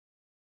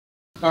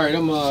All right,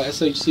 I'm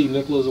SHC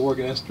Nicholas. I work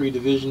in S3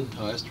 Division,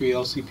 S3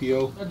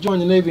 LCPO. I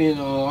joined the Navy in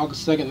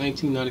August 2nd,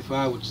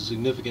 1995, which is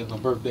significant, my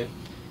birthday.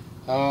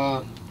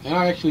 And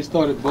I actually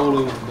started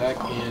bowling back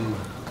in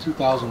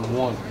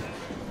 2001.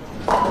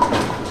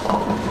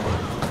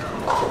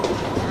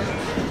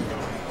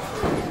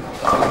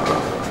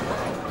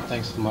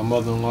 Thanks to my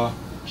mother-in-law.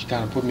 She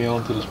kind of put me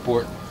on to the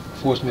sport,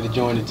 forced me to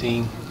join the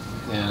team,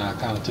 and I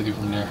kind of took it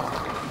from there.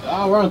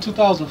 Around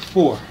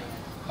 2004,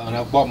 and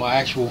I bought my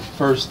actual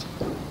first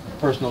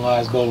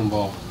personalized bowling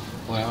ball.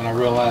 When I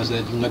realized that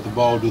you can let the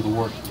ball do the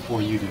work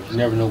before you do. You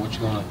never know what's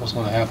going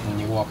to happen when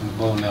you walk in the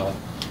bowling alley.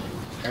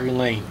 Every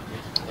lane,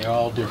 they're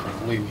all different,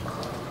 believe me.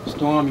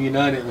 Storm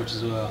United, which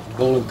is a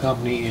bowling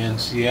company in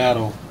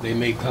Seattle, they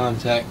made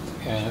contact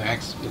and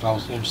asked if I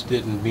was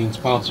interested in being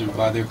sponsored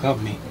by their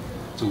company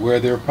to wear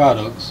their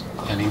products,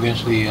 and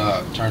eventually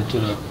turned to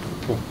the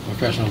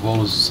Professional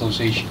Bowlers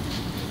Association.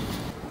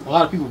 A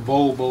lot of people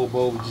bowl,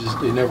 just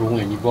they never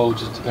win. You bowl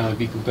just to kind of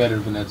be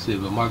competitive and that's it.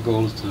 But my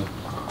goal is to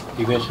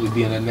eventually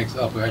be in that next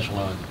upper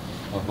echelon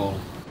of bowling.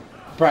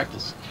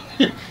 Practice.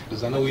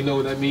 Because I know we know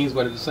what that means,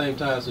 but at the same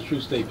time it's a true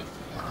statement.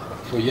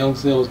 For young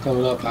sailors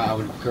coming up, I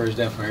would encourage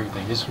that for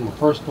everything. This is from a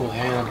personal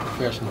and a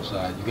professional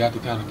side. You got to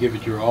kind of give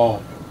it your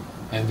all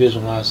and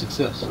visualize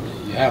success.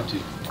 You have to.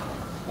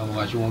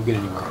 Otherwise you won't get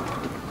anywhere.